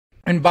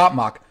In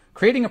Botmock,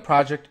 creating a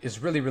project is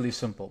really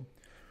simple.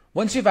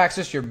 Once you've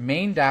accessed your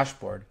main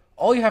dashboard,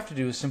 all you have to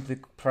do is simply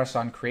press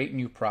on Create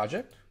New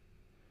Project,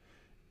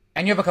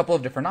 and you have a couple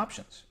of different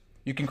options.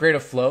 You can create a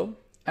flow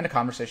and a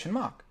conversation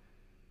mock.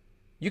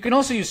 You can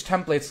also use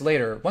templates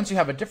later once you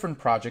have a different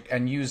project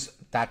and use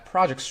that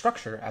project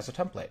structure as a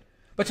template.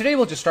 But today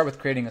we'll just start with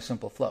creating a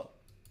simple flow.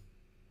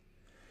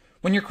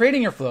 When you're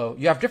creating your flow,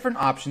 you have different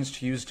options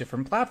to use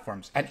different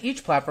platforms, and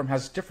each platform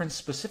has different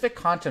specific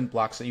content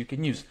blocks that you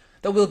can use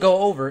that we'll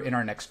go over in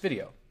our next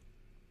video.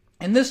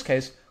 In this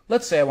case,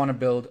 let's say I want to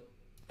build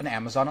an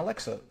Amazon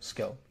Alexa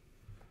skill.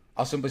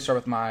 I'll simply start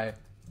with my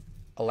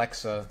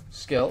Alexa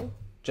skill,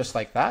 just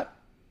like that,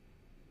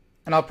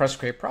 and I'll press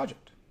Create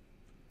Project.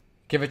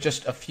 Give it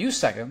just a few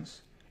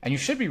seconds, and you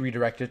should be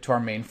redirected to our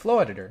main flow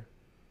editor.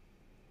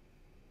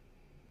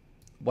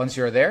 Once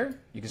you're there,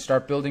 you can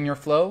start building your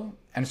flow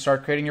and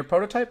start creating your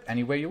prototype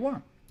any way you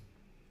want.